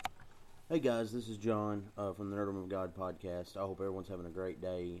Hey guys, this is John from the Nerdom of God podcast. I hope everyone's having a great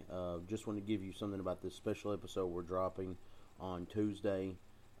day. Just want to give you something about this special episode we're dropping on Tuesday,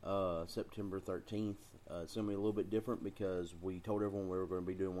 September 13th. It's going to be a little bit different because we told everyone we were going to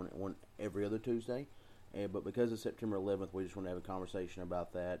be doing one every other Tuesday. But because it's September 11th, we just want to have a conversation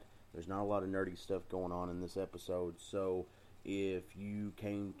about that. There's not a lot of nerdy stuff going on in this episode, so if you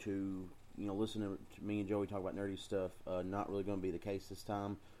came to listen to me and Joey talk about nerdy stuff, not really going to be the case this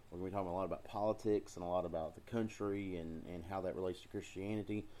time. We're going to be talking a lot about politics and a lot about the country and how that relates to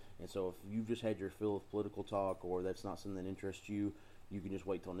Christianity. And so if you've just had your fill of political talk or that's not something that interests you, you can just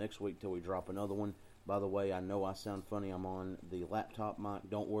wait till next week till we drop another one. By the way, I know I sound funny. I'm on the laptop mic.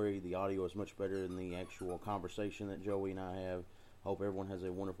 Don't worry, the audio is much better than the actual conversation that Joey and I have. Hope everyone has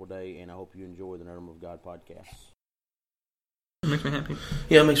a wonderful day, and I hope you enjoy the Nerdom of God podcast. It makes me happy.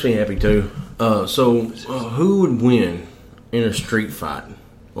 Yeah, it makes me happy too. So who would win in a street fight?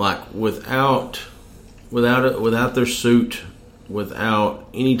 Like without their suit, without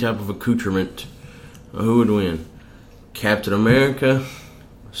any type of accoutrement, who would win? Captain America,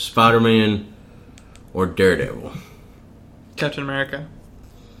 Spider-Man, or Daredevil? Captain America.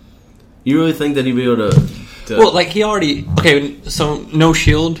 You really think that he'd be able to... Well, like he already... Okay, so no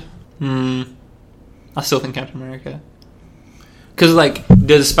shield. I still think Captain America. Because, like,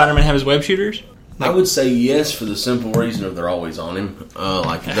 does Spider-Man have his web shooters? I would say yes for the simple reason of they're always on him.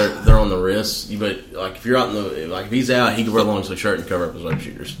 Like they're on the wrists. But like if you're out in the if he's out, he can wear a long sleeve shirt and cover up his web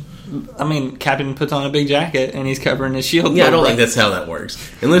shooters. I mean, Captain puts on a big jacket and he's covering his shield. Yeah, I don't think that's how that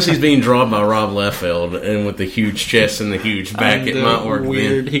works. Unless he's being drawn by Rob Liefeld and with the huge chest and the huge back, it might work.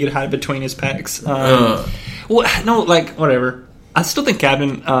 Weird. Then. He could hide between his pecs. Well, no, like whatever. I still think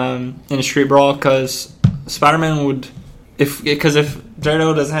Captain in a street brawl because Spider-Man would if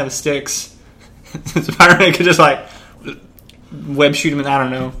Daredevil doesn't have his sticks. Spider-Man could just like web shoot him, and I don't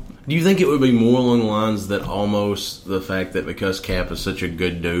know. Do you think it would be more along the lines that almost the fact that because Cap is such a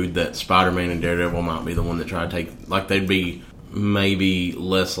good dude that Spider-Man and Daredevil might be the one that try to take, like they'd be maybe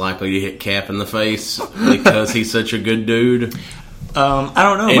less likely to hit Cap in the face because he's such a good dude? I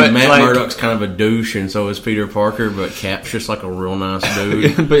don't know. And but Matt Murdock's kind of a douche, and so is Peter Parker, but Cap's just like a real nice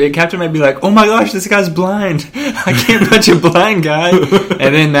dude. But Captain may be like, oh my gosh, this guy's blind. I can't touch a blind guy.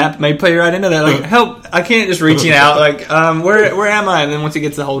 And then Matt may play right into that. Like, help, I can't just reaching out. Like, where am I? And then once he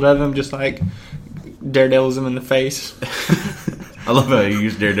gets a hold of him, just like Daredevil's him in the face. I love how you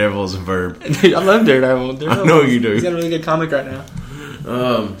use Daredevil as a verb. Dude, I love Daredevil. I know you do. He's got a really good comic right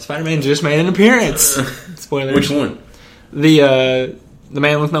now. Spider-Man just made an appearance. Spoilers. Which one? The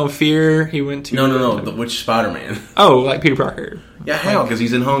Man with No Fear. He went to no. Which Spider-Man? Oh, like Peter Parker. Yeah, how? Because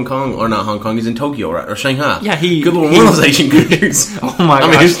he's in Hong Kong, or not Hong Kong. He's in Tokyo, right, or Shanghai. Yeah, good one of those Asian countries. Oh my god,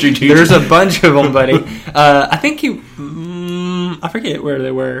 I'm a history teacher. There's a bunch of them, buddy. I think I forget where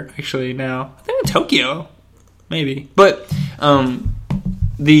they were actually. Now I think in Tokyo, maybe. But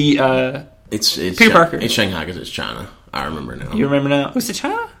it's Peter Parker. It's Shanghai because it's China. I remember now. You remember now? Was it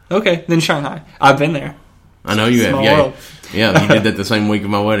China? Okay, then Shanghai. I've been there. I know you have. Yeah. Yeah, you did that the same week of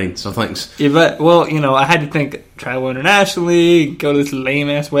my wedding, so thanks. Yeah, but, well, I had to think, travel internationally, go to this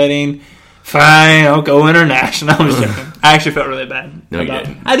lame-ass wedding. Fine, I'll go international. I was joking. I actually felt really bad. No, you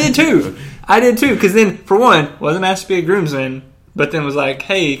didn't. I did, too. Because then, for one, wasn't asked to be a groomsman, but then was like,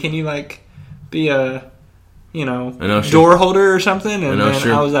 hey, can you, like, be a, door holder or something? And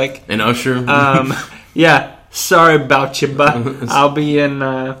then I was like... An usher? Yeah, sorry about you, but I'll be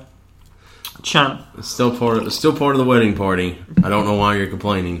in... China. It's still part of the wedding party. I don't know why you're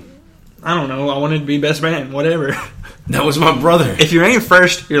complaining. I don't know. I wanted to be best man. Whatever. That was my brother. If you ain't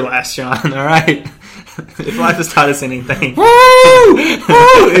first, you're last, John. All right. If life has taught us anything.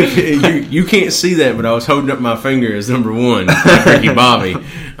 You can't see that, but I was holding up my finger as number one, like Ricky Bobby.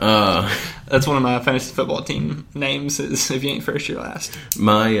 That's one of my fantasy football team names. Is if you ain't first, you're last.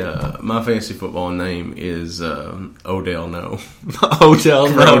 My fantasy football name is Odell No. Odell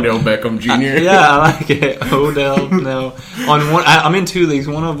No. Odell Beckham Jr. Yeah, I like it. Odell No. I'm in two leagues.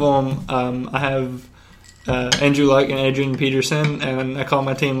 One of them, I have Andrew Luck and Adrian Peterson, and I call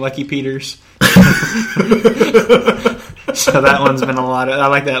my team Lucky Peters. So that one's been I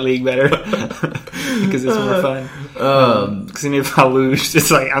like that league better because it's more fun. Because if I lose,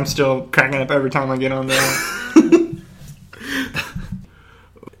 it's like I'm still cracking up every time I get on there.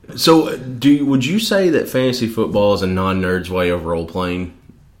 So, would you say that fantasy football is a non-nerd's way of role playing?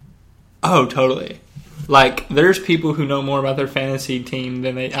 Oh, totally. Like, there's people who know more about their fantasy team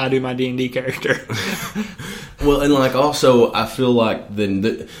than I do my D&D character. Well, and like also, I feel like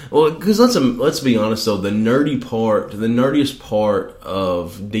because let's be honest though, the nerdiest part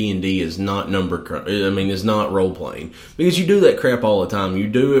of D&D is not is not role playing, because you do that crap all the time. You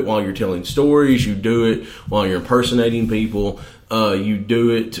do it while you're telling stories. You do it while you're impersonating people. You do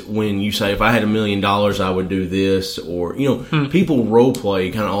it when you say, if I had $1 million, I would do this, or people role play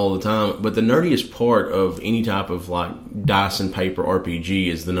kind of all the time. But the nerdiest part of any type of like dice and paper RPG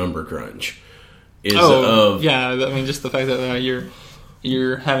is the number crunch. Just the fact that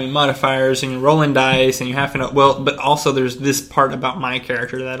you're having modifiers and you're rolling dice and you have to know. Well, but also there's this part about my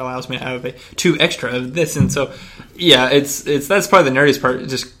character that allows me to have 2 extra of this, and so that's probably the nerdiest part.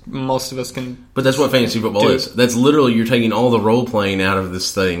 Just most of us can. But that's what fantasy football is. That's literally, you're taking all the role playing out of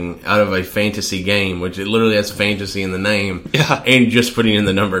this thing, out of a fantasy game, which it literally has fantasy in the name, and just putting in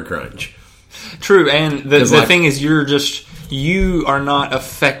the number crunch. True, and the thing is, you are not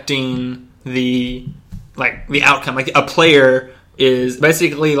affecting the outcome. Like a player is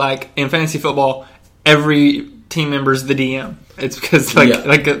basically, like in fantasy football, every team member is the DM. It's because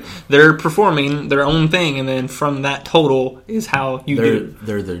they're performing their own thing, and then from that total is how you do.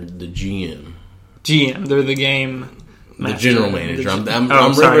 They're the GM. They're the game master. The general manager. I'm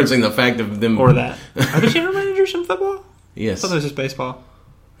referencing the fact of them. Or that. Are there general managers in football? Yes. I thought it was just baseball.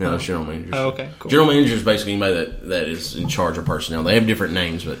 No, it's general managers. Oh, okay, cool. General manager is basically anybody that is in charge of personnel. They have different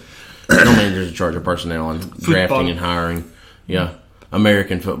names, but general manager is in charge of personnel and drafting and hiring. Yeah.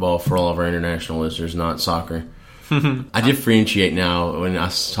 American football for all of our international listeners, not soccer. I differentiate now. When I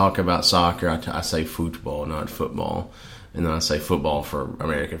talk about soccer, I say football, not football. And then I say football for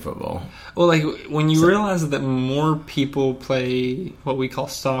American football. Well, like, when you realize that more people play what we call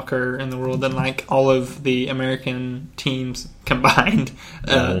soccer in the world than, like, all of the American teams combined,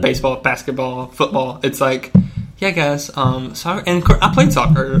 baseball, basketball, football, it's like, yeah, guys, soccer. And I played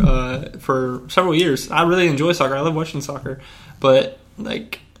soccer for several years. I really enjoy soccer. I love watching soccer. But,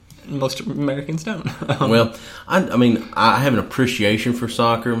 like, most Americans don't. Well, I have an appreciation for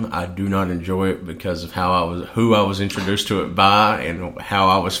soccer. I do not enjoy it because of who I was introduced to it by, and how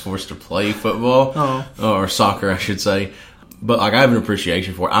I was forced to play football or soccer, I should say. But like, I have an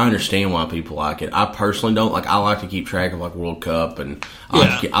appreciation for it. I understand why people like it. I personally don't. Like, I like to keep track of like World Cup, and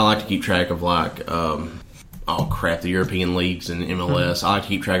I like to keep track of like the European leagues and MLS. I like to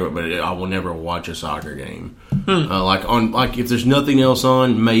keep track of it, but I will never watch a soccer game. If there's nothing else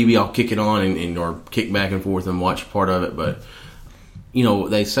on, maybe I'll kick it on and or kick back and forth and watch part of it. But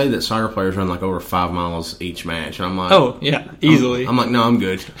they say that soccer players run like over 5 miles each match, and I'm like, oh yeah, easily. I'm like, no, I'm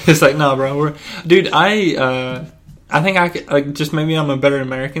good. It's like, no, bro, dude. I think I could, like, just maybe I'm a better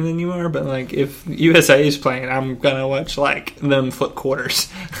American than you are, but like, if USA is playing, I'm gonna watch like them flip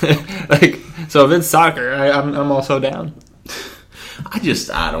quarters. Like, so if it's soccer, I'm also down. I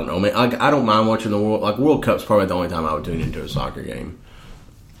don't know, man. Like, I don't mind watching the World Cup's probably the only time I would tune into a soccer game.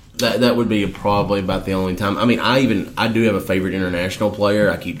 That would be probably about the only time. I mean, I do have a favorite international player.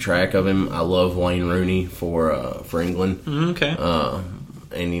 I keep track of him. I love Wayne Rooney for England. Okay.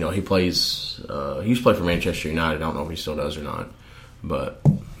 And he plays. He used to play for Manchester United. I don't know if he still does or not, but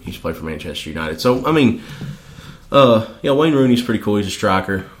he used to play for Manchester United. So I mean, Wayne Rooney's pretty cool. He's a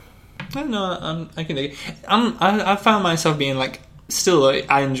striker. I don't know. I can dig it. I found myself being like, still,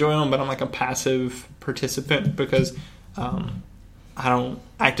 I enjoy them, but I'm like a passive participant because I don't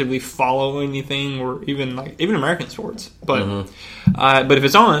actively follow anything, or even American sports. But but if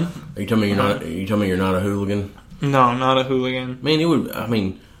it's on, are you telling me you're not a hooligan? No, I'm not a hooligan. Man, it would. I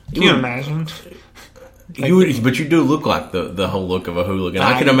mean, can you imagine? You would, but you do look like the whole look of a hooligan.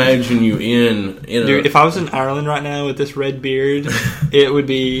 I can imagine you in dude. If I was in Ireland right now with this red beard, it would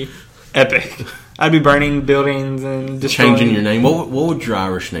be epic. I'd be burning buildings and destroying. Changing your name. What would your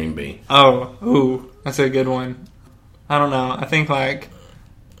Irish name be? That's a good one. I don't know. I think like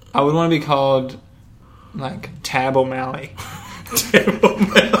I would want to be called like Tab O'Malley. Tab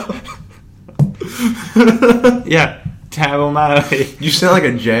O'Malley. Yeah, Tab O'Malley. You sound like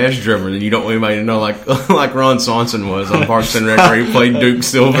a jazz drummer that you don't want anybody to know, like Ron Swanson was on Parks and Rec, where he played Duke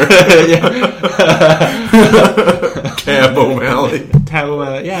Silver. Tab O'Malley. Tab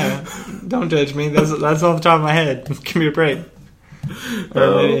O'Malley. Yeah, don't judge me. That's off the top of my head. Give me a break.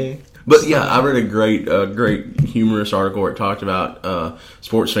 But yeah, I read a great humorous article where it talked about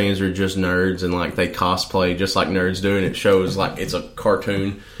sports fans are just nerds, and like they cosplay just like nerds do, and it shows like it's a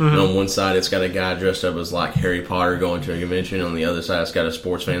cartoon. And on one side it's got a guy dressed up as like Harry Potter going to a convention. On the other side it's got a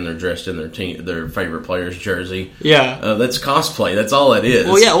sports fan. They're dressed in their favorite player's jersey. Yeah, that's cosplay. That's all that is.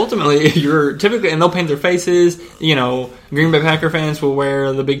 Well, yeah, ultimately you're typically, and they'll paint their faces. Green Bay Packer fans will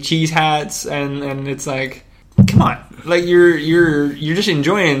wear the big cheese hats, and it's like, come on, like you're just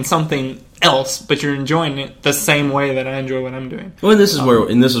enjoying something else, but you're enjoying it the same way that I enjoy what I'm doing. Well, this is where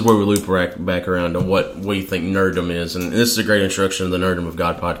we loop back around to what we think nerddom is, and this is a great introduction to the Nerddom of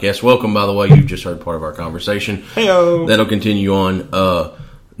God podcast. Welcome, by the way, you've just heard part of our conversation. Heyo. That'll continue on.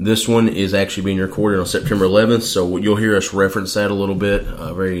 This one is actually being recorded on September 11th, so you'll hear us reference that a little bit.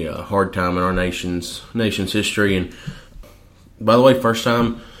 A very hard time in our nation's history. And by the way, first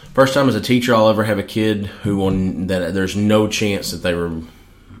time as a teacher, I'll ever have a kid that there's no chance that they were.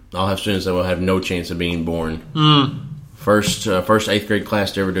 I'll have students that will have no chance of being born. First 8th grade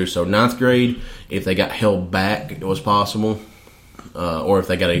class to ever do so. 9th grade, if they got held back, it was possible. Or if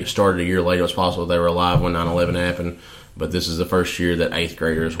they got started a year later, it was possible they were alive when 9/11 happened. But this is the first year that 8th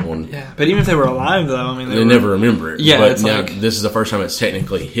graders won. Yeah, but even if they were alive, though, I mean, they never remember it. Yeah, but it's now like, this is the first time it's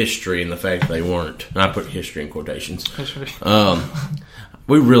technically history, and the fact that they weren't. And I put history in quotations.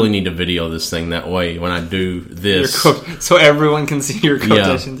 We really need to video this thing that way when I do this. So everyone can see your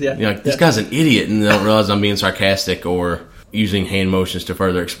quotations. Yeah. This guy's an idiot, and they don't realize I'm being sarcastic or using hand motions to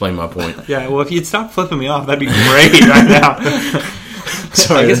further explain my point. Yeah, well, if you'd stop flipping me off, that'd be great right now.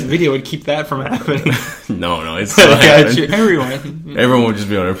 Sorry, I guess video would keep that from happening. No, it's still happening. Everyone would just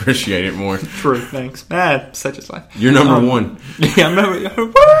be able to appreciate it more. True, thanks. Such is life. You're number one. Yeah, I'm number.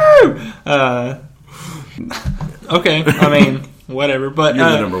 Woo! Okay, I mean, whatever. But you're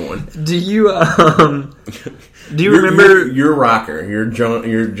the number one. Do you remember your rocker? You're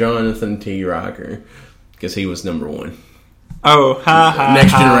Jonathan T. Rocker, because he was number one. Oh,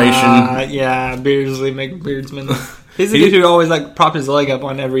 Next Generation. Yeah, Beardsley McBeardsman. He's the dude who always propped his leg up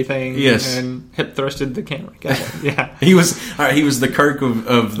on everything. Yes. And hip thrusted the camera. Yeah. He was the Kirk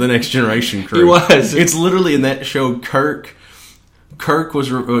of the Next Generation crew. He was. It's literally in that show. Kirk became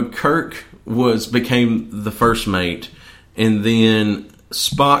the first mate, and then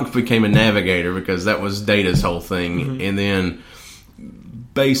Spock became a navigator because that was Data's whole thing, and then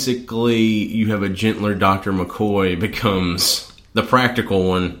basically you have a gentler Dr. McCoy becomes the practical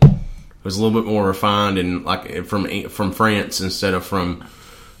one. Was a little bit more refined and from France instead of from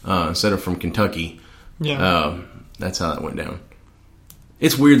Kentucky. Yeah, that's how that went down.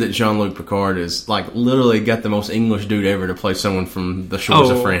 It's weird that Jean-Luc Picard is literally got the most English dude ever to play someone from the shores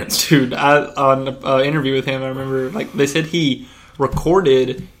of France. Dude, on an interview with him, I remember they said he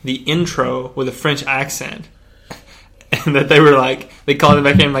recorded the intro with a French accent. And that they called him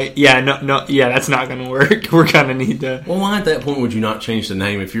back in that's not going to work. We're going to need to. Well, why at that point would you not change the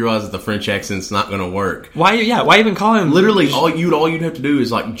name if you realize that the French accent's not going to work? Why even call him? Literally, all you'd have to do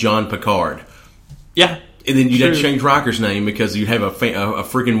is John Picard. Yeah. And then you'd have to change Rocker's name because you'd have a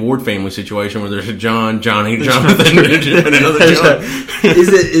freaking Ward family situation where there's a John, Johnny, Jonathan, and another John.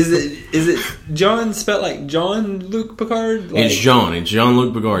 Is it John spelled like Jean-Luc Picard? It's John. It's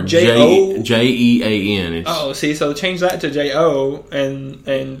Jean-Luc Picard. J-O? J-E-A-N. Oh, see, so change that to J-O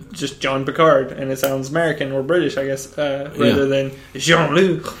and just John Picard, and it sounds American or British, I guess, rather than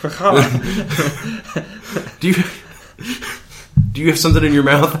Jean-Luc Picard. Do you have something in your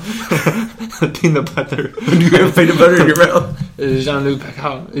mouth? Peanut butter. Do you have peanut butter in your mouth? Jean-Luc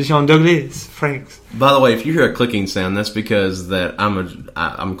Picard. Jean Douglas Franks. By the way, if you hear a clicking sound, that's because that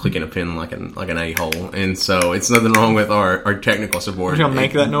I'm clicking a pen like an a-hole, and so it's nothing wrong with our technical support. We're gonna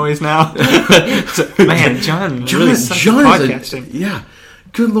make that noise now. Man, John really sucks at podcasting. Yeah.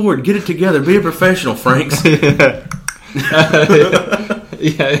 Good Lord, get it together. Be a professional, Franks. Yeah,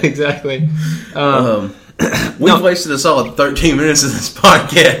 exactly. We've wasted a solid 13 minutes of this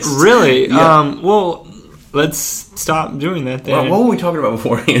podcast. Really? Yeah. Well, let's stop doing that then. What were we talking about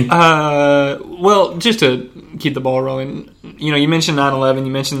beforehand? Well, just to keep the ball rolling, you mentioned 9/11.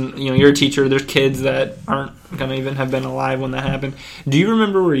 You mentioned, you're a teacher. There's kids that aren't going to even have been alive when that happened. Do you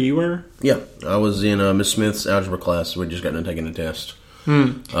remember where you were? Yeah. I was in Miss Smith's algebra class. We just got done taking a test.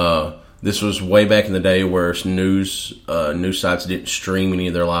 This was way back in the day where news sites didn't stream any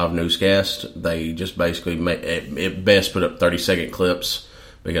of their live newscasts. They just basically at best put up 30-second clips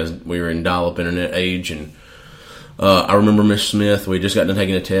because we were in dial-up internet age. And I remember Miss Smith. We just got done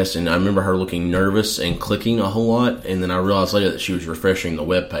taking a test, and I remember her looking nervous and clicking a whole lot. And then I realized later that she was refreshing the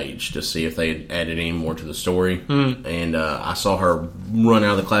webpage to see if they had added any more to the story. And I saw her run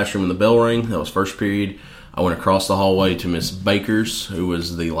out of the classroom and the bell rang. That was first period. I went across the hallway to Miss Baker's, who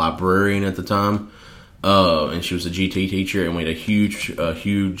was the librarian at the time, and she was a GT teacher, and we had a huge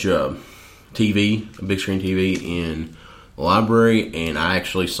TV, a big screen TV in the library, and I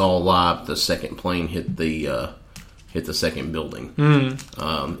actually saw live the second plane hit the second building.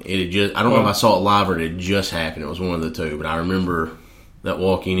 It had just, I don't know if I saw it live or it had just happened. It was one of the two, but I remember that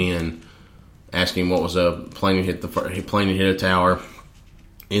walking in, asking what was a plane hit a tower,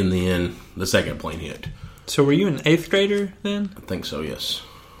 and then the second plane hit. So were you an 8th grader then? I think so, yes.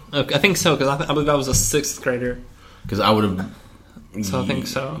 Okay, I think so, because I believe I was a 6th grader. Because I would have... So I think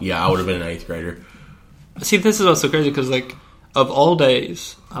so. Yeah, I would have been an 8th grader. See, this is also crazy, because, like, of all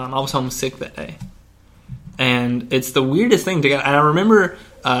days, I was homesick that day. And it's the weirdest thing to get... And I remember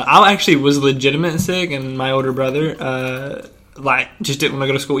I actually was legitimate sick, and my older brother... just didn't want to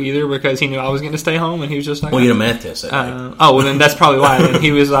go to school either because he knew I was going to stay home, and he was just like... Well, you had a math test that day. Well, then that's probably why. And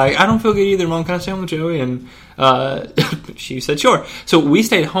he was like, I don't feel good either, Mom. Can I stay home with Joey? And she said, sure. So we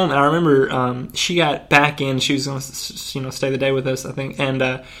stayed home, and I remember she got back in. She was going to stay the day with us, I think. And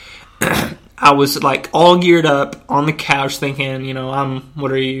I was, like, all geared up on the couch thinking,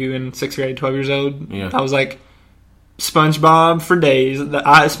 what are you, in 6th grade, 12 years old? Yeah. I was like... SpongeBob for days.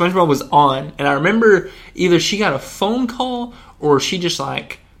 SpongeBob was on, and I remember either she got a phone call or she just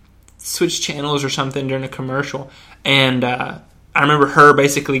like switched channels or something during a commercial, and I remember her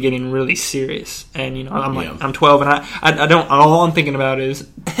basically getting really serious. And I'm 12, and I don't. All I'm thinking about is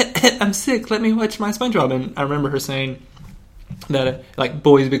I'm sick. Let me watch my SpongeBob. And I remember her saying that like,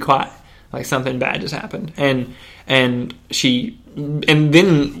 boys, be quiet. Like something bad just happened, and then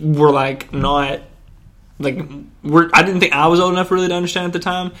we're like not. Like I didn't think I was old enough really to understand at the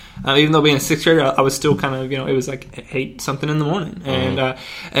time. Even though being a 6th grader, I was still kind of it was like 8 something in the morning,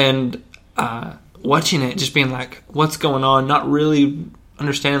 and watching it, just being like, what's going on? Not really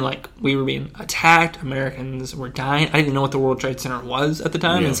understanding like we were being attacked, Americans were dying. I didn't know what the World Trade Center was at the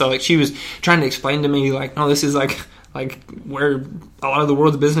time, and so like she was trying to explain to me like, no, this is like where a lot of the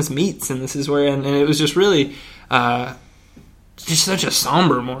world's business meets, and this is where, and it was just really just such a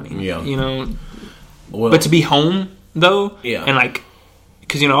somber morning, Well, but to be home, though, and like,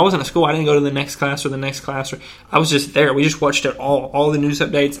 because, I wasn't at school, I didn't go to the next class or the next class, or I was just there. We just watched it all the news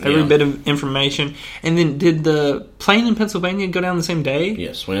updates, every bit of information. And then did the plane in Pennsylvania go down the same day?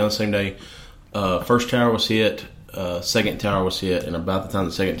 Yes, went down the same day. First tower was hit, second tower was hit, and about the time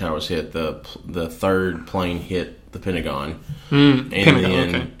the second tower was hit, the third plane hit the Pentagon.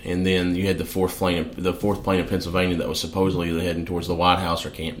 And then you had the fourth plane of Pennsylvania that was supposedly heading towards the White House or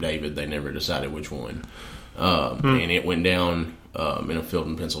Camp David. They never decided which one. And it went down in a field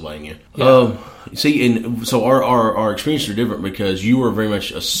in Pennsylvania. And so our experiences are different because you were very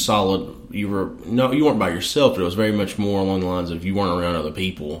much a solid. You weren't by yourself, but it was very much more along the lines of you weren't around other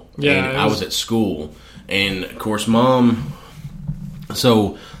people. Yeah, and I was at school, and of course, Mom.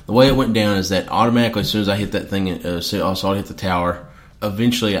 So the way it went down is that automatically, as soon as I hit that thing, I saw it hit the tower.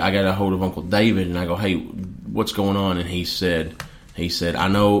 Eventually, I got a hold of Uncle David, and I go, "Hey, what's going on?" And he said, "I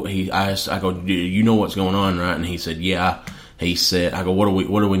know." I go, "Do you know what's going on, right?" And he said, "Yeah." He said, "I go, what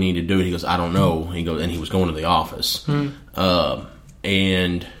do we need to do?" He goes, "I don't know." He goes, and he was going to the office.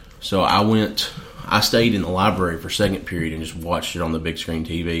 And so I stayed in the library for second period and just watched it on the big screen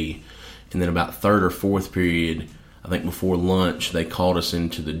TV. And then about third or fourth period, I think before lunch, they called us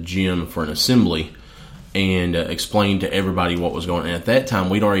into the gym for an assembly and explained to everybody what was going on. And at that time,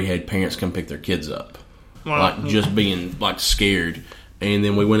 we'd already had parents come pick their kids up, like just being like scared. And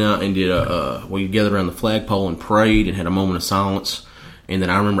then we went out and we gathered around the flagpole and prayed and had a moment of silence. And then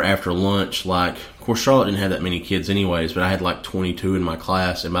I remember after lunch, like, of course, Charlotte didn't have that many kids anyways, but I had like 22 in my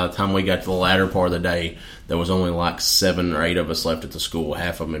class. And by the time we got to the latter part of the day, there was only like 7 or 8 of us left at the school.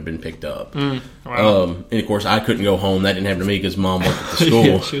 Half of them had been picked up. Wow. And of course, I couldn't go home. That didn't happen to me because Mom worked at the school.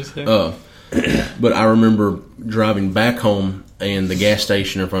 Yeah, she was there. But I remember driving back home and the gas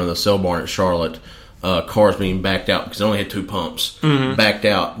station in front of the cell barn at Charlotte, cars being backed out because it only had 2 pumps, backed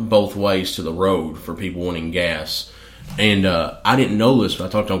out both ways to the road for people wanting gas. And I didn't know this, but I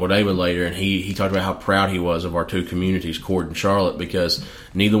talked to Uncle David later, and he talked about how proud he was of our 2 communities, Cord and Charlotte, because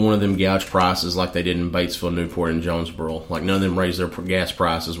neither one of them gouged prices like they did in Batesville, Newport, and Jonesboro. Like, none of them raised their gas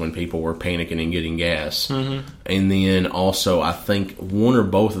prices when people were panicking and getting gas. And then also, I think one or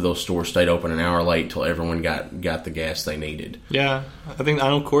both of those stores stayed open an hour late till everyone got the gas they needed. Yeah, I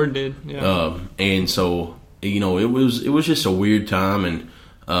know Cord did. Yeah. And so, it was just a weird time, and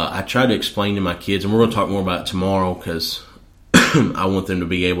I tried to explain to my kids, and we're going to talk more about it tomorrow because I want them to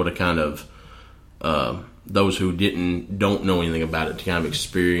be able to kind of, those who don't know anything about it, to kind of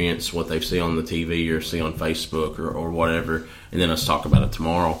experience what they see on the TV or see on Facebook or whatever, and then us talk about it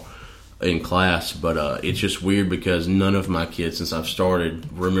tomorrow in class. But it's just weird because none of my kids, since I've started,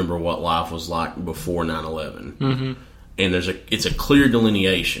 remember what life was like before 9/11. And it's a clear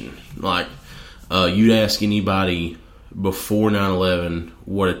delineation. Like, you'd ask anybody before 9/11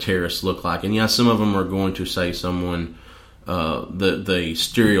 what a terrorist looked like, and yeah, some of them are going to say someone, the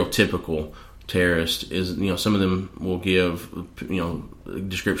stereotypical terrorist is, some of them will give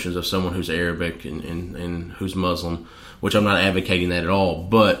descriptions of someone who's Arabic and who's Muslim, which I'm not advocating that at all,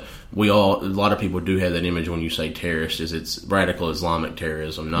 but a lot of people do have that image when you say terrorist, is it's radical Islamic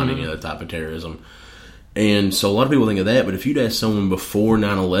terrorism, not any other type of terrorism. And so a lot of people think of that, but if you'd ask someone before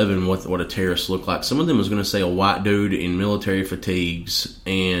 9/11 what a terrorist looked like, some of them was going to say a white dude in military fatigues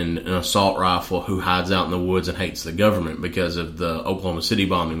and an assault rifle who hides out in the woods and hates the government because of the Oklahoma City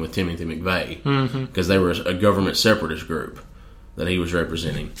bombing with Timothy McVeigh, because they were a government separatist group that he was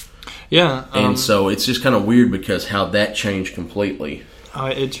representing. Yeah. And so it's just kind of weird because how that changed completely.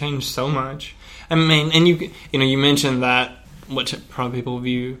 It changed so much. I mean, and you mentioned that what probably people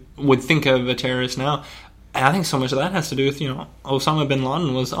would think of a terrorist now. And I think so much of that has to do with, Osama bin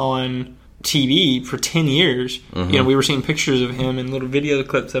Laden was on TV for 10 years. Mm-hmm. We were seeing pictures of him and little video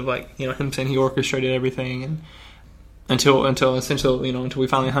clips of him saying he orchestrated everything, and until we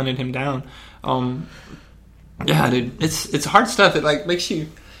finally hunted him down. Yeah, dude, it's hard stuff. It makes you,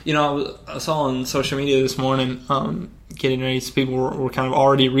 I saw on social media this morning, getting ready, people were kind of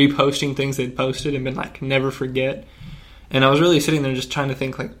already reposting things they'd posted and been like, never forget. And I was really sitting there just trying to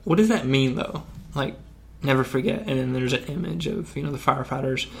think, what does that mean, though? Never forget. And then there's an image of, the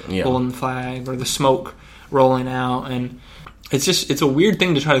firefighters holding the flag or the smoke rolling out. And it's a weird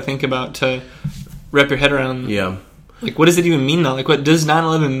thing to try to think about, to wrap your head around. Yeah. What does it even mean now? What does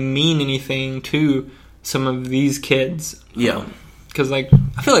 9/11 mean anything to some of these kids? Yeah. Because, I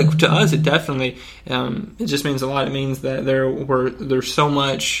feel like to us, it definitely, it just means a lot. It means that there's so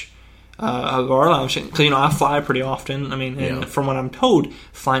much of our lives. Because, I fly pretty often. I mean, and from what I'm told,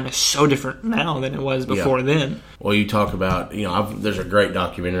 flying is so different now than it was before then. Well, you talk about, there's a great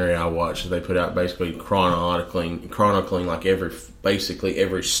documentary I watched that they put out basically chronicling basically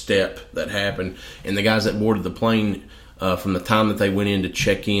every step that happened. And the guys that boarded the plane, from the time that they went in to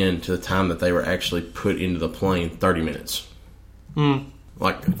check in to the time that they were actually put into the plane, 30 minutes.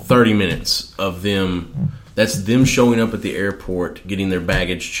 30 minutes of them. That's them showing up at the airport, getting their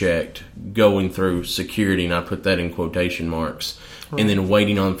baggage checked, going through security, and I put that in quotation marks, and then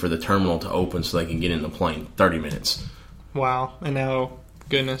waiting on for the terminal to open so they can get in the plane. 30 minutes. Wow. And now,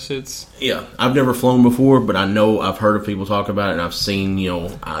 goodness, it's... Yeah. I've never flown before, but I've heard of people talk about it, and I've seen,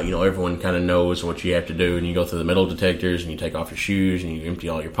 everyone kind of knows what you have to do, and you go through the metal detectors, and you take off your shoes, and you empty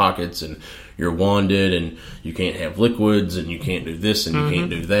all your pockets, and you're wanded, and you can't have liquids, and you can't do this, and you can't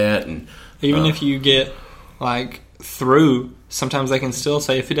do that. And even if you get... through, sometimes they can still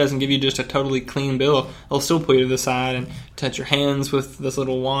say, if it doesn't give you just a totally clean bill, they'll still pull you to the side and touch your hands with this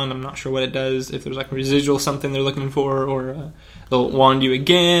little wand. I'm not sure what it does, if there's residual something they're looking for, or they'll wand you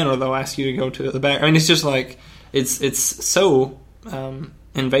again, or they'll ask you to go to the back. I mean, it's just it's so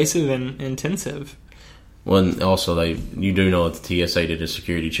invasive and intensive. Well, and also you do know that the TSA did a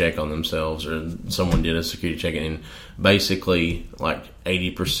security check on themselves, or someone did a security check, and basically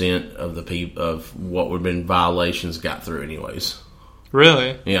 80% of of what would have been violations got through anyways.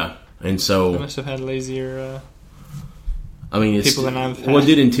 Really? Yeah, and so they must have had lazier. It's people than I've had. Well,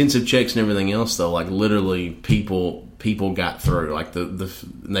 did intensive checks and everything else though. Literally, people got through.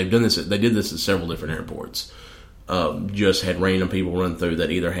 They've done this. They did this at several different airports. Just had random people run through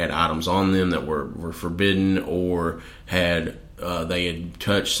that either had items on them that were forbidden, or had they had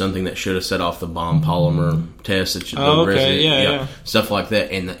touched something that should have set off the bomb polymer test. Stuff like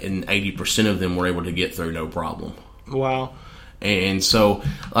that, and 80% of them were able to get through no problem. Wow. And so,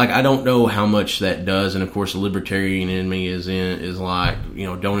 I don't know how much that does. And of course, the libertarian in me is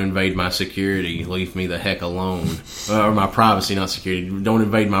don't invade my security, leave me the heck alone, or my privacy, not security. Don't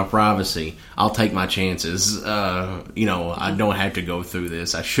invade my privacy. I'll take my chances. I don't have to go through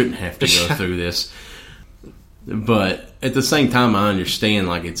this. I shouldn't have to go through this. But at the same time, I understand.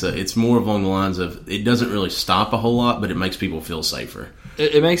 It's more along the lines of, it doesn't really stop a whole lot, but it makes people feel safer.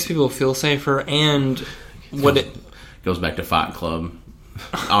 It makes people feel safer, and what it goes back to Fight Club.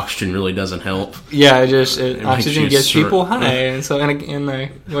 Oxygen really doesn't help. Yeah, oxygen gets people high, and so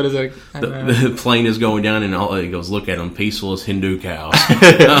what is it? The plane is going down, and it goes, look at them, peaceful as Hindu cows.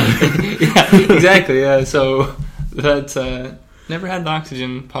 Yeah, exactly. Yeah, so that's never had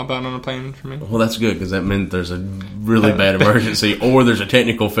oxygen pop out on a plane for me. Well, that's good, because that meant there's a really bad emergency, or there's a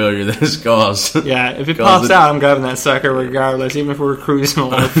technical failure that is caused. Yeah, if it pops out, I'm grabbing that sucker regardless, even if we're cruising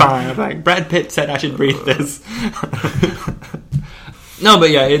along fine. I'm Brad Pitt said I should breathe this. No,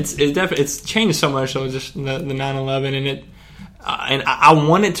 but yeah, it's changed so much. So just the 9/11, and and I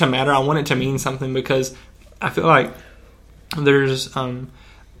want it to matter. I want it to mean something, because I feel like there's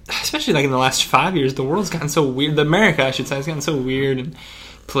especially in the last 5 years, the world's gotten so weird. America, I should say, has gotten so weird and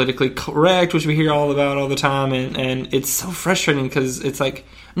politically correct, which we hear all about all the time, and it's so frustrating, because it's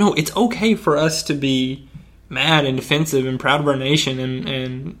no, it's okay for us to be mad and defensive and proud of our nation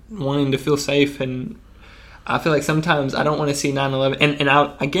and wanting to feel safe, and I feel like sometimes I don't want to see 9/11, and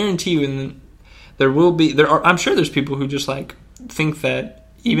I guarantee you, I'm sure there's people who just like think that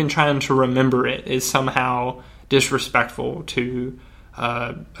even trying to remember it is somehow disrespectful to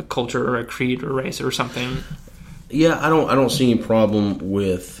a culture or a creed or race or something. Yeah, I don't see any problem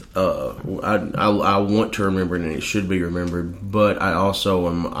with. I want to remember it, and it should be remembered. But I'm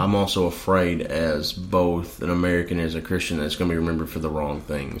also afraid, as both an American and as a Christian, that it's going to be remembered for the wrong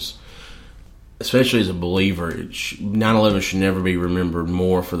things. Especially as a believer, 9/11 should never be remembered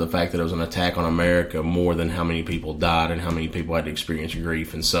more for the fact that it was an attack on America more than how many people died and how many people had to experience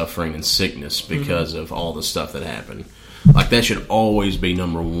grief and suffering and sickness because of all the stuff that happened. Like, that should always be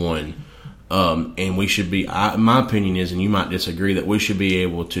number one. And we should be, my opinion is, and you might disagree, that we should be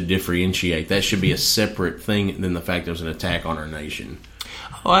able to differentiate. That should be a separate thing than the fact there was an attack on our nation.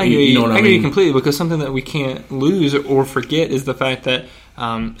 Oh, I agree. You know what I mean? Agree completely, because something that we can't lose or forget is the fact that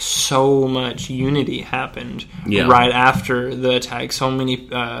so much unity happened right after the attack. So many,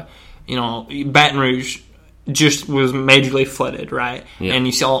 Baton Rouge just was majorly flooded, right? Yeah. And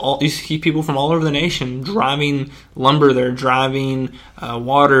you see people from all over the nation driving lumber, they're driving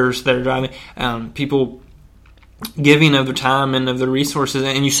waters, they're driving people giving of their time and of their resources,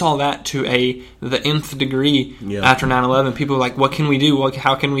 and you saw that to the nth degree after 9/11. People were like, what can we do?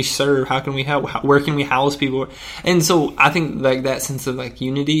 How can we serve? How can we help? Where can we house people? And so I think like that sense of like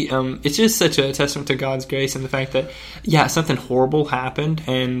unity, it's just such a testament to God's grace and the fact that something horrible happened,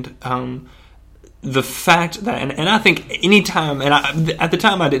 and the fact that, and I think anytime, and at the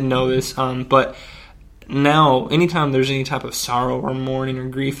time I didn't know this, but now anytime there's any type of sorrow or mourning or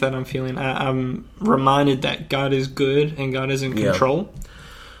grief that I'm feeling, I'm reminded that God is good and God is in control.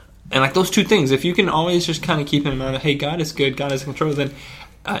 And like those two things, if you can always just kind of keep in mind that, hey, God is good, God is in control, then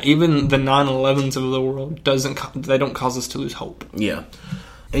even the 9/11s of the world they don't cause us to lose hope. Yeah.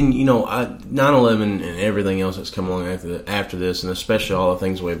 And, 9/11 and everything else that's come along after this, and especially all the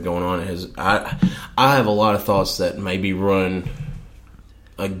things we have going on, I have a lot of thoughts that maybe run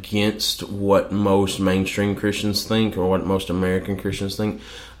against what most mainstream Christians think or what most American Christians think.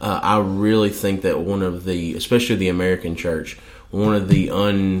 I really think that especially the American church, one of the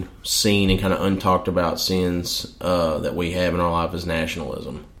unseen and kind of untalked about sins that we have in our life is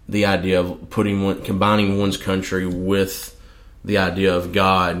nationalism. The idea of combining one's country with the idea of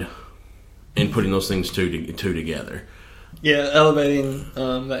God and putting those things two together. Yeah, elevating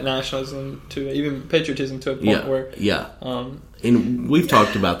that nationalism to even patriotism to a point where... Yeah. And we've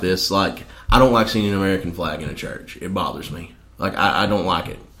talked about this. Like, I don't like seeing an American flag in a church. It bothers me. Like, I don't like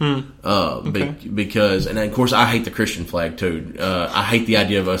it. Because, and of course, I hate the Christian flag too. I hate the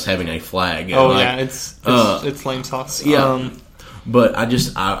idea of us having a flag. It's lame sauce. Yeah. But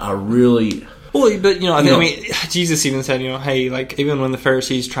I really... Well, but I mean, Jesus even said, hey, like even when the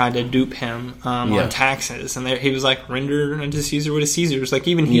Pharisees tried to dupe him on taxes, and he was like, "Render unto Caesar what is Caesar's." Like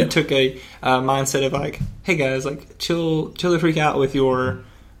even he took a mindset of like, "Hey guys, like chill the freak out with your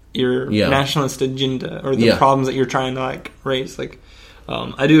nationalist agenda or the problems that you're trying to like raise." Like,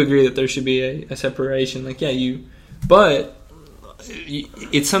 I do agree that there should be a separation. Like, but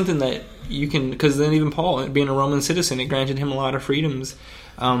it's something that you can, because then even Paul, being a Roman citizen, it granted him a lot of freedoms.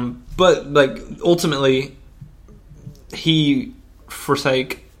 But like ultimately, he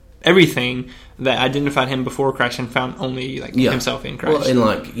forsake everything that identified him before Christ and found only himself in Christ. Well,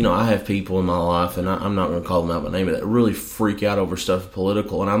 and I have people in my life, and I'm not going to call them out by name, that really freak out over stuff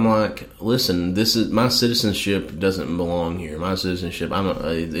political, and I'm like, listen, this is my citizenship doesn't belong here. My citizenship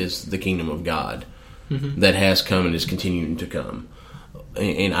is the kingdom of God that has come and is continuing to come.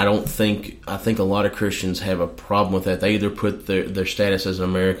 And I think a lot of Christians have a problem with that. They either put their status as an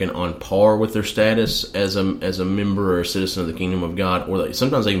American on par with their status as a member or a citizen of the kingdom of God, or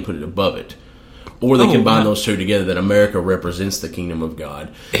sometimes they even put it above it. Or they combine those two together, that America represents the kingdom of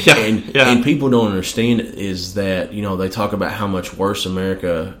God. And people don't understand is that, they talk about how much worse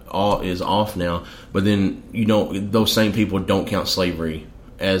America is off now, but then, those same people don't count slavery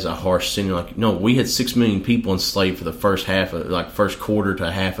as a harsh sin. You're like, no, we had 6 million people enslaved for the first quarter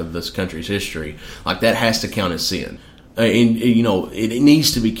to half of this country's history. Like, that has to count as sin. It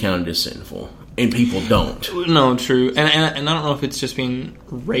needs to be counted as sinful. And people don't. No, true. And I don't know if it's just being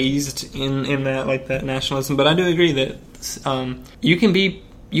raised in that, like, that nationalism, but I do agree that you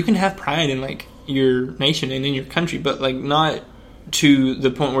can have pride in, like, your nation and in your country, but, like, not to the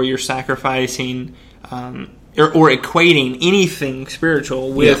point where you're sacrificing or equating anything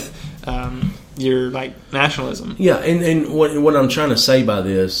spiritual with your like nationalism. Yeah, and what I'm trying to say by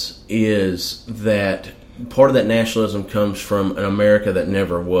this is that part of that nationalism comes from an America that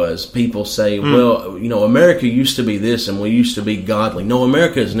never was. People say, well, America used to be this and we used to be godly. No,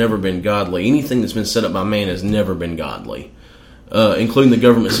 America has never been godly. Anything that's been set up by man has never been godly, including the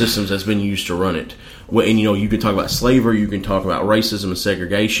government systems that's been used to run it. And, you can talk about slavery, you can talk about racism and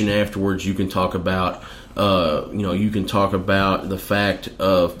segregation afterwards, you can talk about the fact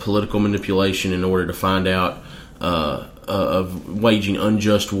of political manipulation in order to find out of waging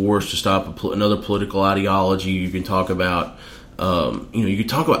unjust wars to stop another political ideology. You can talk about, you can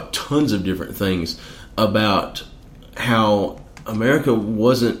talk about tons of different things about how America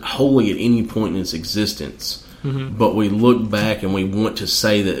wasn't holy at any point in its existence. Mm-hmm. But we look back and we want to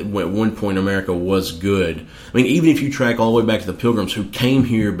say that at one point America was good. I mean, even if you track all the way back to the Pilgrims who came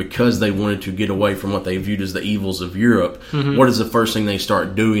here because they wanted to get away from what they viewed as the evils of Europe, what is the first thing they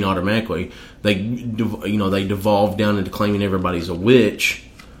start doing automatically? They devolve down into claiming everybody's a witch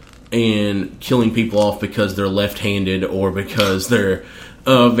and killing people off because they're left-handed or because they're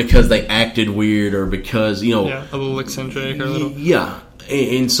because they acted weird or because a little eccentric or a little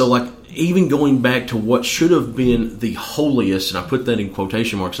and so even going back to what should have been the holiest, and I put that in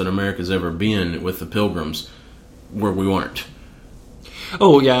quotation marks, that America's ever been with the Pilgrims, where we weren't.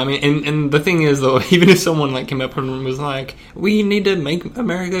 Oh, yeah, I mean, and the thing is, though, even if someone, came up and was like, we need to make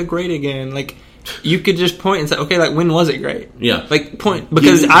America great again, you could just point and say, okay, when was it great? Yeah. Point,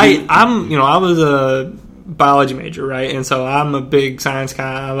 because I was a biology major, right, and so I'm a big science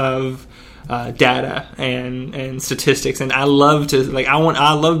guy. I love data and statistics, and I love to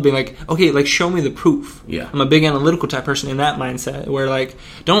I love being okay, show me the proof. Yeah, I'm a big analytical type person in that mindset where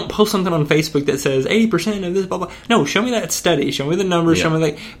don't post something on Facebook that says 80% of this blah blah. No, show me that study, show me the numbers, show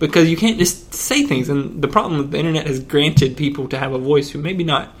me because you can't just say things. And the problem with the internet has granted people to have a voice who maybe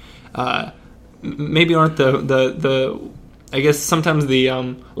not, maybe aren't the I guess sometimes the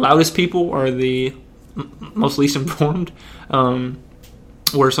loudest people are the most least informed.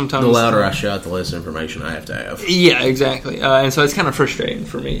 Where sometimes the louder I shout, the less information I have to have. Yeah, exactly. And so it's kind of frustrating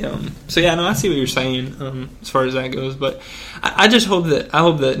for me. I see what you're saying as far as that goes. But I just hope that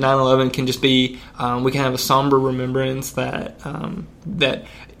 9/11 can just be we can have a somber remembrance that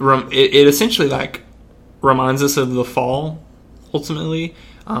it essentially reminds us of the fall ultimately,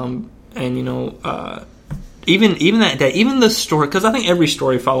 even that day, even the story, because I think every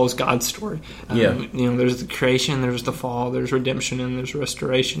story follows God's story. There's the creation, there's the fall, there's redemption, and there's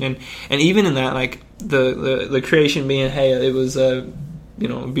restoration, and even in that, the creation being, hey, it was a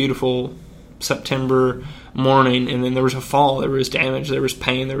beautiful September morning, and then there was a fall, there was damage, there was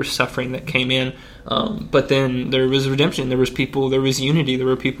pain, there was suffering that came in, but then there was redemption, there was people, there was unity, there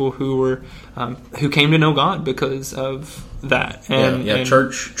were people who came to know God because of that. And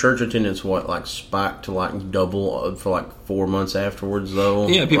church attendance spiked to double for 4 months afterwards though.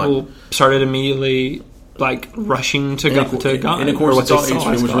 Yeah, people started immediately rushing to God. And of course, it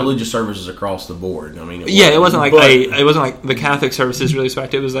was religious services across the board. I mean, it wasn't like the Catholic services really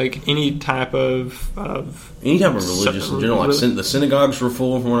spiked. It was any type of religious in general. The synagogues were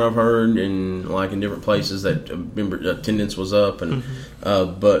full, from what I've heard, and in different places that attendance was up. And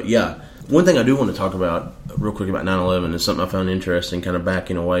but yeah, one thing I do want to talk about real quick about 9/11 is something I found interesting, kind of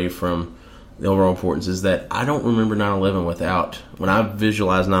backing away from the overall importance, is that I don't remember 9/11 without, when I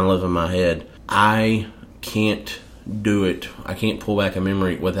visualize 9/11 in my head, I can't do it. I can't pull back a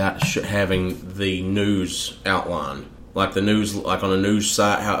memory without having the news outline. The news, on a news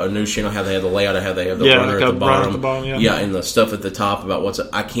site, a news channel, how they have the layout, how they have the runner at the bottom. And the stuff at the top about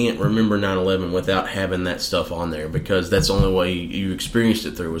I can't remember 9/11 without having that stuff on there, because that's the only way you experienced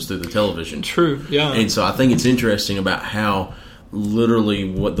it was through the television. True, yeah. And so I think it's interesting about how literally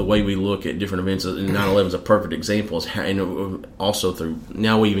the way we look at different events, and 9/11 is a perfect example, and also through,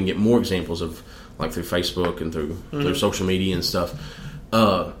 now we even get more examples of, through Facebook and through social media and stuff,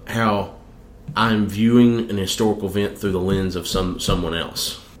 how I'm viewing an historical event through the lens of someone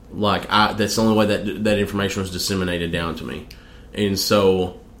else. That's the only way that information was disseminated down to me. And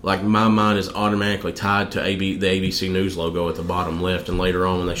so, my mind is automatically tied to the ABC News logo at the bottom left, and later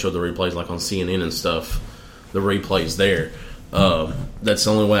on when they show the replays, on CNN and stuff, the replays there. That's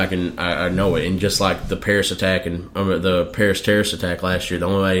the only way I know it. And just like the Paris attack and the Paris terrorist attack last year, the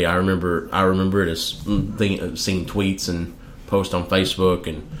only way I remember it is seeing tweets and posts on Facebook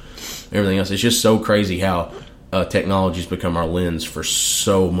and everything else. It's just so crazy how technology's become our lens for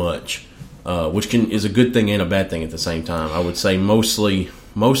so much, which is a good thing and a bad thing at the same time. I would say mostly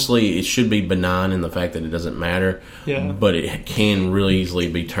mostly it should be benign in the fact that it doesn't matter. Yeah. But it can really easily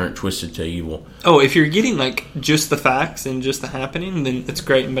be twisted to evil. Oh, if you're getting like just the facts and just the happening, then it's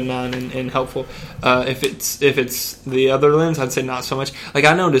great and benign and helpful. If it's the other lens, I'd say not so much. Like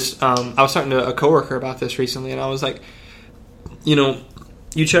I noticed, I was talking to a coworker about this recently, and I was like,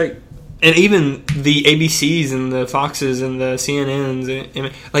 you check. And even the ABCs and the Foxes and the CNNs,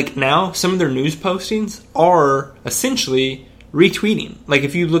 and like now, some of their news postings are essentially retweeting. Like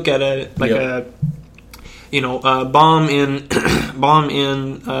if you look at a bomb in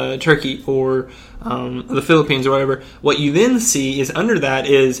Turkey or the Philippines or whatever, what you then see is under that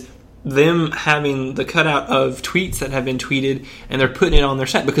is them having the cutout of tweets that have been tweeted, and they're putting it on their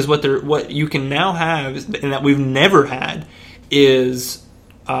site, because what you can now have, and that we've never had, is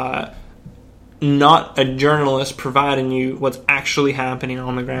not a journalist providing you what's actually happening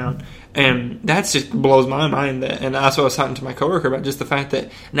on the ground. And that just blows my mind. And that's what I was talking to my coworker about, just the fact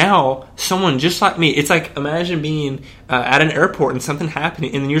that now someone just like me, it's like, imagine being at an airport and something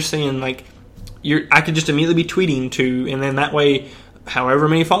happening, and then you're saying like, I could just immediately be tweeting to, and then that way, however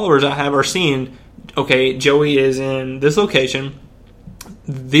many followers I have are seeing, okay, Joey is in this location,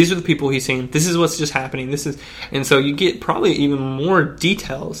 these are the people he's seen, this is what's just happening, and so you get probably even more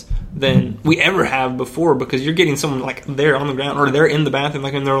details than we ever have before, because you're getting someone like there on the ground, or they're in the bathroom,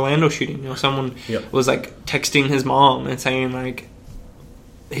 like in the Orlando shooting, someone was like texting his mom and saying like,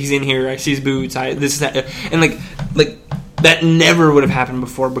 he's in here, I see his boots, this is that, and like that never would have happened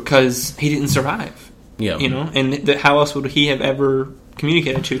before because he didn't survive. And how else would he have ever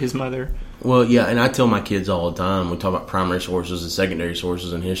communicated to his mother? Well, yeah, and I tell my kids all the time, we talk about primary sources and secondary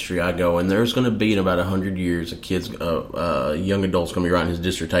sources in history, I go, and there's going to be in about 100 years, a young adult's going to be writing his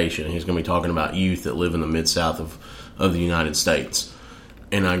dissertation, and he's going to be talking about youth that live in the Mid-South of the United States.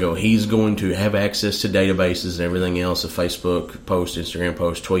 And I go, he's going to have access to databases and everything else, a Facebook post, Instagram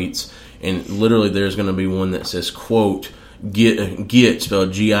post, tweets, and literally there's going to be one that says, quote, get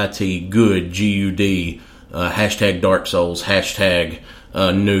spelled G-I-T, good, G-U-D, hashtag Dark Souls, hashtag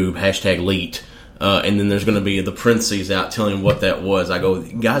noob, hashtag leet, and then there's going to be the parentheses out telling what that was. I go,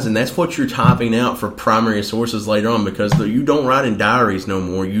 guys, and that's what you're typing out for primary sources later on, because you don't write in diaries no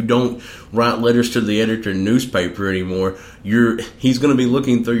more. You don't write letters to the editor in newspaper anymore. He's going to be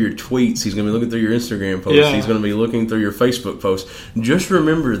looking through your tweets. He's going to be looking through your Instagram posts. Yeah. He's going to be looking through your Facebook posts. Just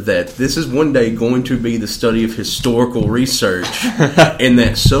remember that this is one day going to be the study of historical research, and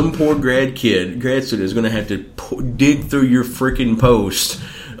that some poor grad student is going to have to dig through your freaking post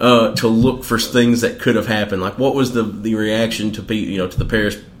to look for things that could have happened. Like, what was the reaction to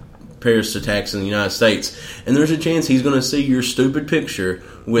the Paris attacks in the United States? And there's a chance he's going to see your stupid picture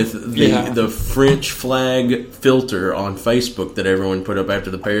with the French flag filter on Facebook that everyone put up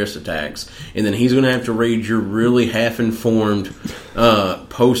after the Paris attacks, and then he's going to have to read your really half-informed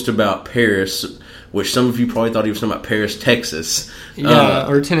post about Paris, which some of you probably thought he was talking about Paris, Texas.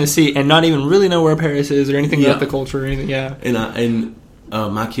 Or Tennessee, and not even really know where Paris is or anything about the culture or anything. Yeah. And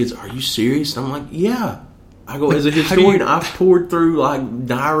my kids, are you serious? And I'm like, yeah. I go, as a historian, I've poured through like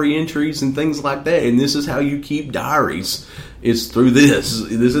diary entries and things like that, and this is how you keep diaries. It's through this.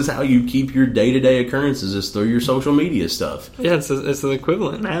 This is how you keep your day-to-day occurrences. It's through your social media stuff. Yeah, it's the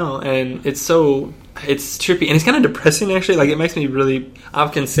equivalent now, and it's trippy, and it's kind of depressing actually. Like, it makes me really.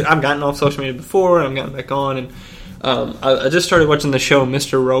 I've gotten off social media before, and I've gotten back on, and I just started watching the show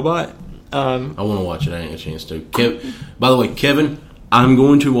Mr. Robot. I want to watch it. I ain't had a chance to. By the way, Kevin, I'm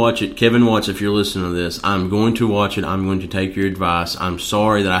going to watch it. Kevin Watts, if you're listening to this, I'm going to watch it. I'm going to take your advice. I'm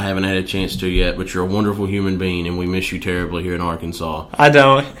sorry that I haven't had a chance to yet, but you're a wonderful human being, and we miss you terribly here in Arkansas. I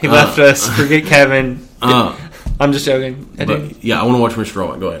don't. He left us. Forget Kevin. I'm just joking. I want to watch Mr.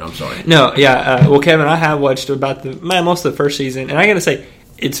 Robot. Go ahead. I'm sorry. No, yeah. Well, Kevin, I have watched about most of the first season, and I got to say,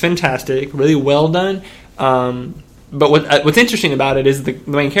 it's fantastic. Really well done. But what's interesting about it is the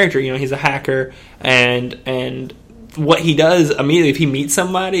main character. He's a hacker, and what he does immediately if he meets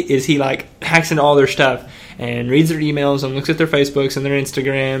somebody is he like hacks into all their stuff and reads their emails and looks at their Facebooks and their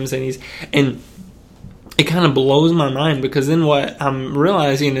Instagrams, and it kind of blows my mind, because then what I'm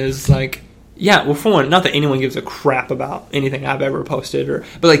realizing is like, yeah, well, for one, not that anyone gives a crap about anything I've ever posted,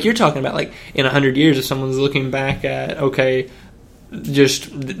 but like you're talking about, like in 100 years if someone's looking back at, okay, just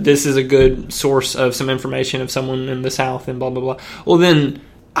this is a good source of some information of someone in the South and blah blah blah, well then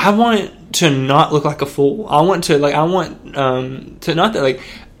I want to not look like a fool. I want to not that like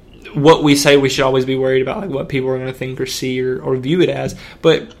what we say we should always be worried about, like what people are going to think or see or view it as.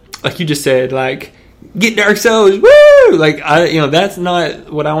 But like you just said, like, get Dark Souls, woo! true. Like that's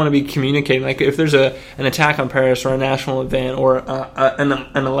not what I want to be communicating. Like if there's an attack on Paris or a national event or an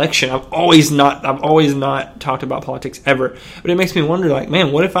election, I've always not talked about politics ever. But it makes me wonder, like,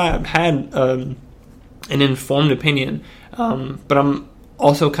 man, what if I had an informed opinion, but I'm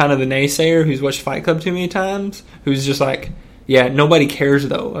also kind of the naysayer who's watched Fight Club too many times, who's just like, yeah, nobody cares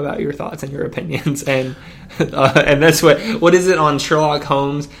though about your thoughts and your opinions, and that's what is it on Sherlock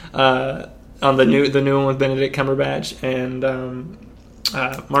Holmes, on the new one with Benedict Cumberbatch and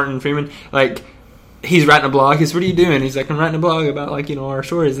Martin Freeman, like he's writing a blog. He's, what are you doing? He's like, I'm writing a blog about our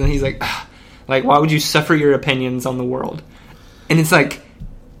stories, and he's like, why would you suffer your opinions on the world? And it's like,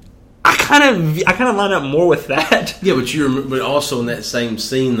 I kind of line up more with that. Yeah, but also in that same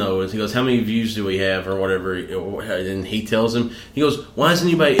scene though, is he goes, how many views do we have or whatever? And he tells him, he goes, why isn't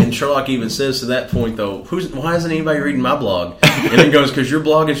anybody? And Sherlock even says to that point though, why isn't anybody reading my blog? And then he goes, because your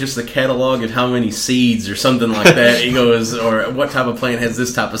blog is just the catalog of how many seeds or something like that. He goes, or what type of plant has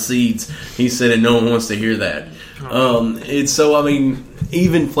this type of seeds? He said, and no one wants to hear that. It's so, I mean,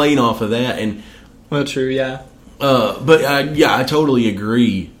 even playing off of that, and well, true, yeah. I totally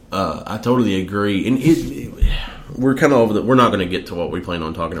agree. And we're kind of over we're not going to get to what we plan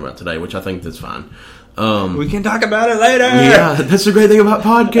on talking about today, which I think that's fine. We can talk about it later. Yeah, that's the great thing about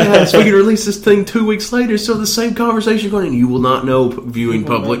podcasts. We can release this thing 2 weeks later, so the same conversation going, and you will not know viewing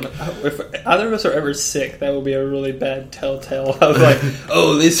public. If either of us are ever sick, that will be a really bad telltale of like,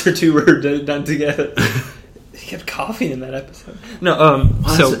 oh, these are two words done together. He kept coughing in that episode. No,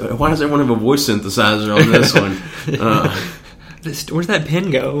 why does everyone have a voice synthesizer on this one? Where's that pen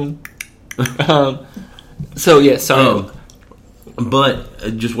go?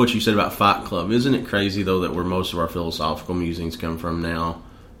 But just what you said about Fight Club, isn't it crazy though that where most of our philosophical musings come from now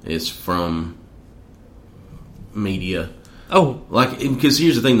is from media? Oh, like, because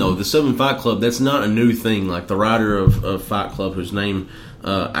here's the thing though, the Southern Fight Club, that's not a new thing. Like the writer of Fight Club, whose name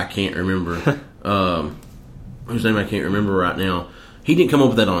I can't remember, right now. He didn't come up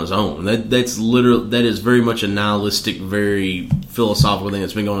with that on his own. That is very much a nihilistic, very philosophical thing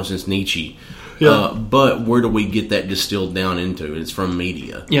that's been going on since Nietzsche. Yeah. But where do we get that distilled down into? It's from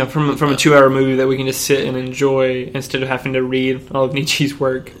media. Yeah, from a 2-hour movie that we can just sit and enjoy instead of having to read all of Nietzsche's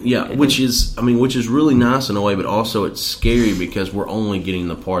work. Yeah, which is really nice in a way, but also it's scary because we're only getting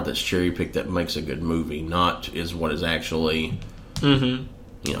the part that's cherry picked that makes a good movie, not is what is actually, because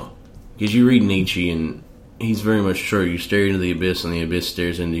you read Nietzsche and he's very much true. You stare into the abyss, and the abyss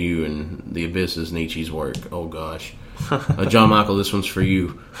stares into you, and the abyss is Nietzsche's work. Oh gosh, John Michael, this one's for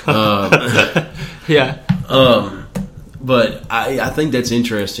you. Yeah. But I think that's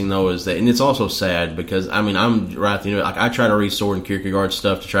interesting though, is that, and it's also sad because I'm right at the end. Like I try to read Soren Kierkegaard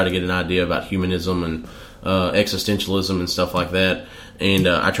stuff to try to get an idea about humanism and existentialism and stuff like that. And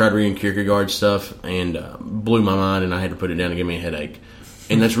I tried reading Kierkegaard stuff and blew my mind, and I had to put it down and give me a headache.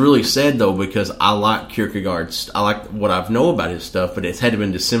 And that's really sad, though, because I like Kierkegaard. I like what I know about his stuff, but it's had to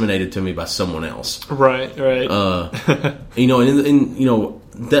been disseminated to me by someone else. Right. And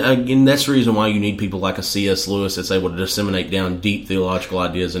that's the reason why you need people like a C.S. Lewis that's able to disseminate down deep theological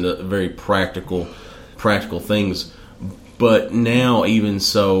ideas into very practical things. But now, even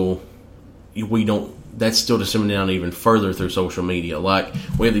so, that's still disseminated down even further through social media. Like,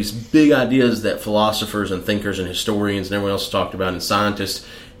 we have these big ideas that philosophers and thinkers and historians and everyone else talked about, and scientists,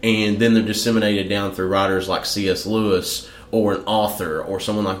 and then they're disseminated down through writers like C.S. Lewis or an author or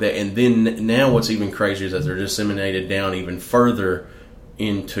someone like that. And then now what's even crazier is that they're disseminated down even further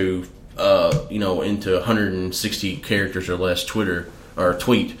into, into 160 characters or less Twitter or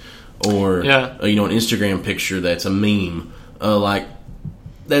tweet, or an Instagram picture that's a meme.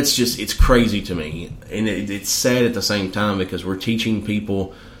 That's just, it's crazy to me. And it's sad at the same time because we're teaching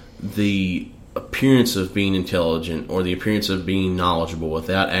people the appearance of being intelligent or the appearance of being knowledgeable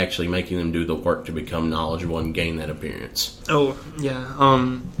without actually making them do the work to become knowledgeable and gain that appearance. Oh, yeah.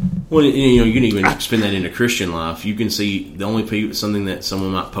 Well, you can even spin that into Christian life. You can see the only something that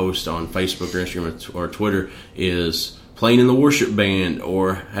someone might post on Facebook or Instagram or Twitter is playing in the worship band,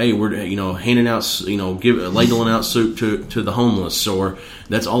 or hey, we're handing out, ladling out soup to the homeless, or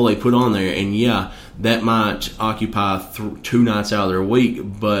that's all they put on there. And yeah, that might occupy 2 nights out of their week,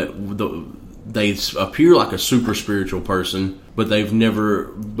 but they appear like a super spiritual person, but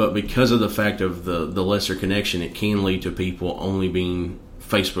but because of the fact of the lesser connection, it can lead to people only being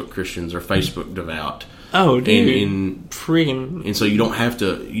Facebook Christians or Facebook devout. Oh, dude! And so you don't have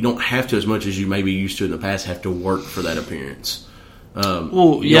to, as much as you maybe used to in the past, have to work for that appearance.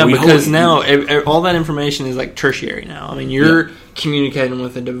 Because now all that information is like tertiary now. I mean, you're communicating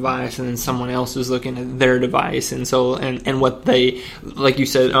with a device, and then someone else is looking at their device, and so and what they, like you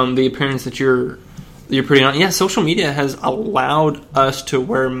said, the appearance that you're you're pretty on. Yeah, social media has allowed us to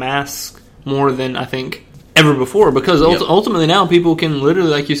wear masks more than I think ever before, because ultimately now people can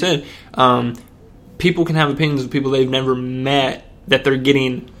literally, like you said, people can have opinions of people they've never met that they're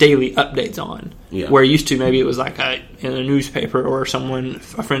getting daily updates on. Yeah. Where used to maybe it was like in a newspaper, or a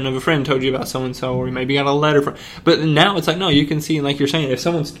friend of a friend told you about so and so, or maybe got a letter from. But now it's like, no, you can see, like you're saying, if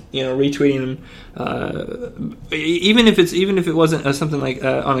someone's retweeting them, even if it wasn't something like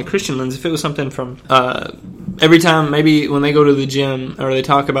on a Christian lens, if it was something from every time, maybe when they go to the gym or they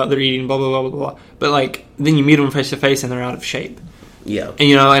talk about their eating, blah blah blah blah blah. But like then you meet them face to face and they're out of shape. Yeah,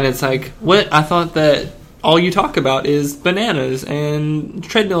 and it's like, what? I thought that all you talk about is bananas and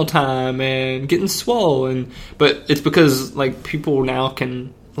treadmill time and getting swole, but it's because like people now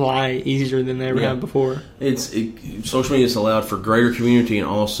can lie easier than they ever have before. Social media has allowed for greater community, and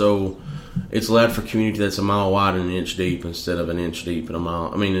also it's allowed for community that's a mile wide and an inch deep instead of an inch deep and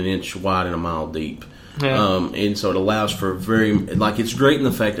an inch wide and a mile deep. Yeah. And so it allows for it's great in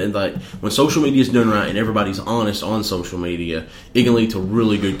the fact that like when social media is done right and everybody's honest on social media, it can lead to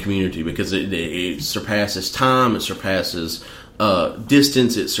really good community, because it surpasses time, it surpasses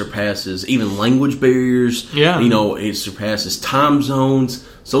distance, it surpasses even language barriers. Yeah. It surpasses time zones.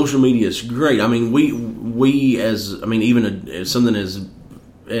 Social media is great. I mean, even something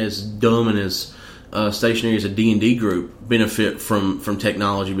as dumb and as stationary as a D&D group benefit from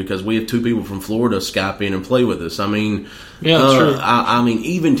technology, because we have two people from Florida Skype in and play with us. I mean, yeah, that's true. I mean,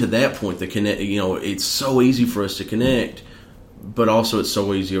 even to that point, it's so easy for us to connect, but also it's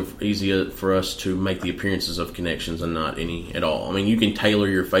so easier for us to make the appearances of connections and not any at all. I mean, you can tailor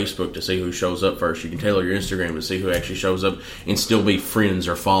your Facebook to see who shows up first. You can tailor your Instagram to see who actually shows up and still be friends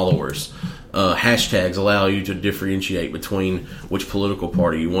or followers. Hashtags allow you to differentiate between which political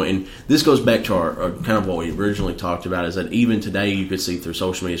party you want. And this goes back to our kind of what we originally talked about, is that even today you could see through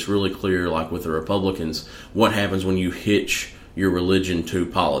social media, it's really clear, like with the Republicans, what happens when you hitch your religion to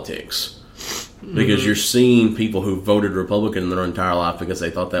politics. Because you're seeing people who voted Republican their entire life because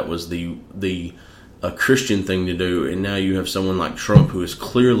they thought that was a Christian thing to do, and now you have someone like Trump who is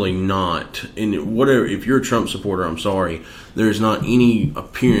clearly not. And whatever, if you're a Trump supporter, I'm sorry, there's not any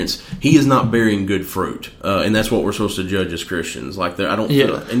appearance. He is not bearing good fruit, and that's what we're supposed to judge as Christians. Like I don't,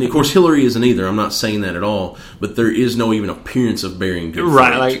 and of course Hillary isn't either. I'm not saying that at all, but there is no even appearance of bearing good fruit.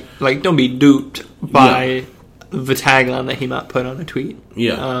 Right, like don't be duped by the tagline that he might put on a tweet.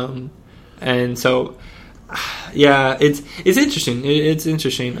 Yeah. And so, yeah, it's interesting. It's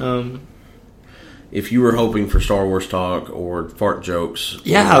interesting. If you were hoping for Star Wars talk or fart jokes,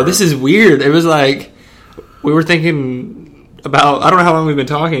 this is weird. It was like we were thinking about. I don't know how long we've been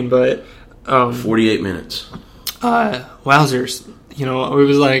talking, but 48 minutes. Wowzers! It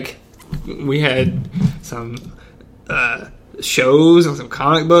was like we had some shows and some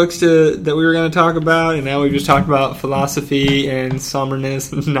comic books that we were going to talk about, and now we just talked about philosophy and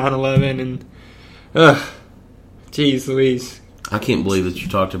somberness and 9/11 and jeez Louise. I can't believe that you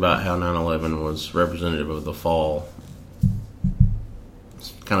talked about how 9/11 was representative of the fall.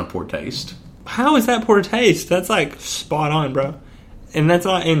 It's kind of poor taste. How is that poor taste? That's like spot on, bro. And that's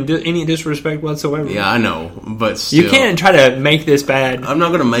not in any disrespect whatsoever. Yeah, I know, but still, you can't try to make this bad. I'm not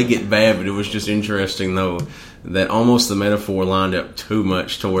going to make it bad, but it was just interesting, though, that almost the metaphor lined up too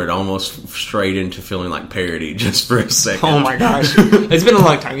much to where it almost strayed into feeling like parody just for a second. Oh my gosh. It's been a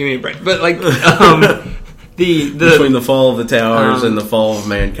long time. Give me a break. But like between the fall of the towers and the fall of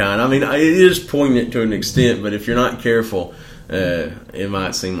mankind. I mean, it is poignant to an extent, but if you're not careful, it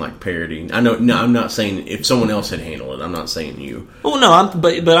might seem like parody. I know. No, I'm not saying if someone else had handled it. I'm not saying you. Well, no,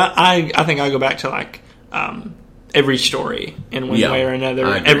 but I think I go back to like every story in one way or another.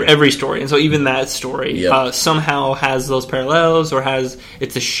 Every story, and so even that story somehow has those parallels, or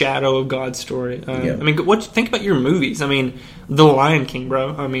it's a shadow of God's story. I mean, think about your movies. I mean, The Lion King,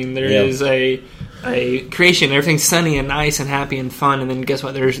 bro. I mean, there is a creation, everything's sunny and nice and happy and fun, and then guess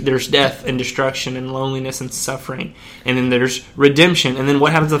what? There's death and destruction and loneliness and suffering, and then there's redemption, and then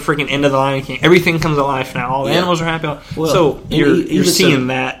what happens at the freaking end of The Lion King? Everything comes to life now. All the animals are happy. Well, so you're seeing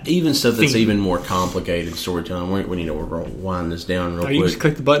that. Even stuff that's even more complicated storytelling. We're going to wind this down real quick. You just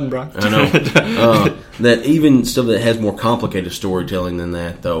click the button, bro. I know. That even stuff that has more complicated storytelling than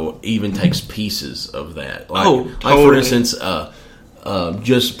that, though, even takes pieces of that. Totally. Like for instance, I've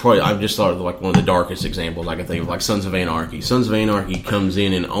just thought of like one of the darkest examples I can think of, like Sons of Anarchy. Sons of Anarchy comes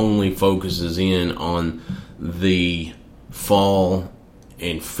in and only focuses in on the fall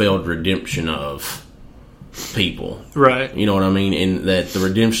and failed redemption of people. Right. You know what I mean? And that the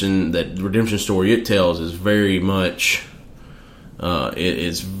redemption story it tells is very much a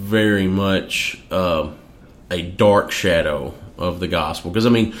dark shadow of the gospel. Because, I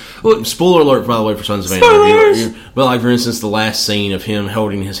mean, spoiler alert, by the way, for Sons of Anarchy. But, like, for instance, the last scene of him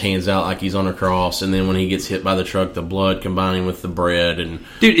holding his hands out like he's on a cross, and then when he gets hit by the truck, the blood combining with the bread. And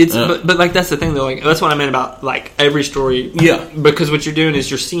dude, it's but like, that's the thing, though. Like, that's what I meant about, like, every story. Yeah. Because what you're doing is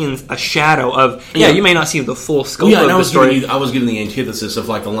you're seeing a shadow of, you may not see the full scope of I the story. I was giving the antithesis of,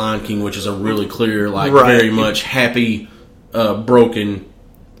 like, The Lion King, which is a really clear, like, very much happy, broken...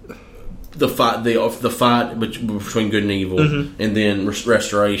 The fight between good and evil, and then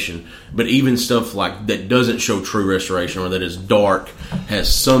restoration. But even stuff like that doesn't show true restoration, or that is dark,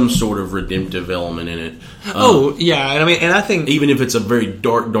 has some sort of redemptive element in it. And I think even if it's a very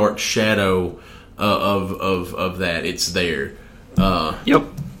dark shadow of that, it's there. Yep.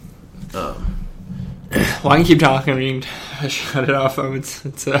 Well, I can keep talking. I mean, shut it off.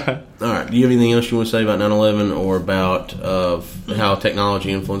 It's All right. Do you have anything else you want to say about 9/11 or about how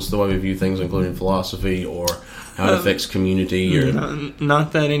technology influenced the way we view things, including philosophy, or how it affects community? Or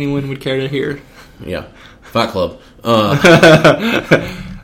not that anyone would care to hear. Yeah. Fight Club.